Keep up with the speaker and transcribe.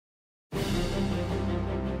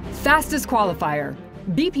Fastest qualifier,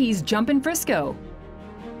 Bps Jumpin Frisco.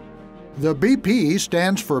 The BP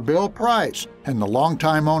stands for Bill Price, and the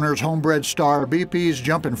longtime owner's homebred star Bps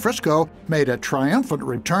Jumpin Frisco made a triumphant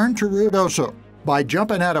return to Ruidoso. By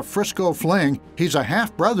jumping at a Frisco Fling, he's a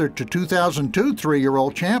half-brother to 2002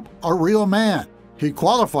 three-year-old champ, a real man. He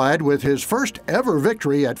qualified with his first ever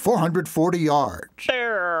victory at 440 yards.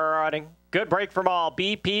 They're running. Good break from all.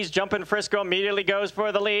 Bps Jumpin Frisco immediately goes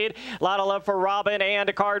for the lead. A lot of love for Robin and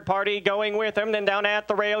a card party going with him. Then down at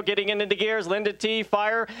the rail, getting into gears, Linda T.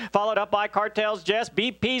 Fire, followed up by Cartel's Jess.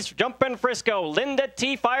 Bps Jumpin Frisco. Linda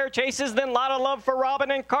T. Fire chases, then a lot of love for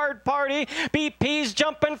Robin and card party. Bps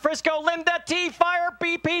Jumpin Frisco. Linda T. Fire.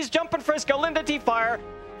 Bps Jumpin Frisco. Linda T. Fire.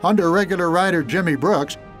 Under regular rider Jimmy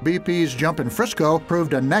Brooks, Bps Jumpin Frisco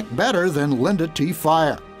proved a neck better than Linda T.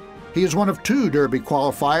 Fire. He is one of two Derby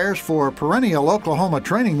qualifiers for perennial Oklahoma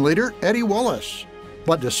training leader Eddie Willis.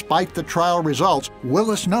 But despite the trial results,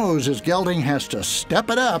 Willis knows his gelding has to step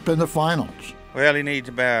it up in the finals. Well, he needs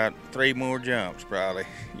about 3 more jumps, probably.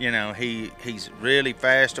 You know, he's really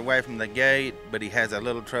fast away from the gate, but he has a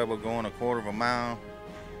little trouble going a quarter of a mile.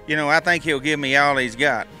 You know, I think he'll give me all he's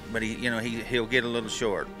got, but he'll get a little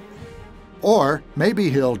short. Or maybe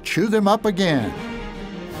he'll chew them up again.